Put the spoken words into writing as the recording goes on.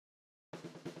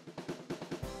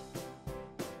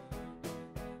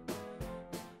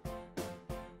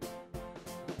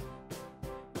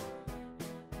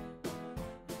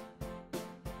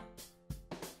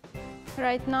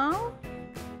Right now?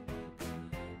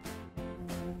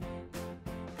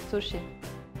 Sushi.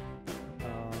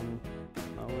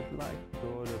 I would like to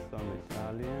order some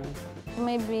Italian.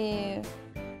 Maybe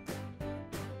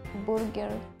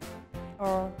burger.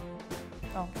 Or,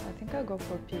 oh, I think I'll go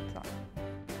for pizza.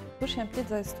 Sushi and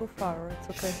pizza is too far, it's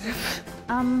okay.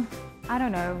 I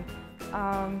don't know.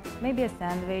 Maybe a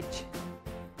sandwich.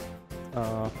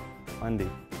 Mandi.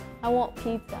 I want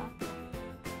pizza.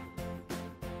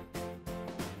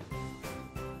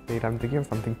 Wait, I'm thinking of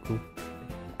something cool.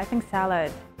 I think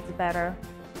salad is better.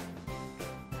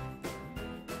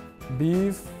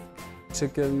 Beef,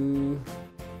 chicken.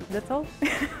 That's all?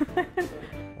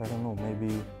 I don't know,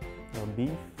 maybe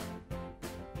beef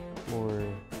or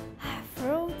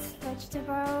Fruits,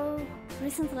 vegetable.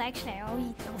 Recently, actually, I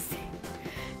eat those.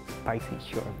 Spicy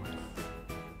shawarma.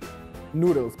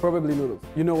 Noodles, probably noodles.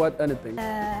 You know what? Anything.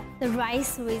 The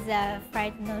rice with the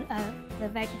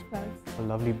vegetables. A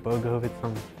lovely burger with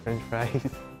some French fries.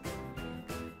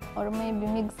 Or maybe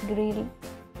mixed grill.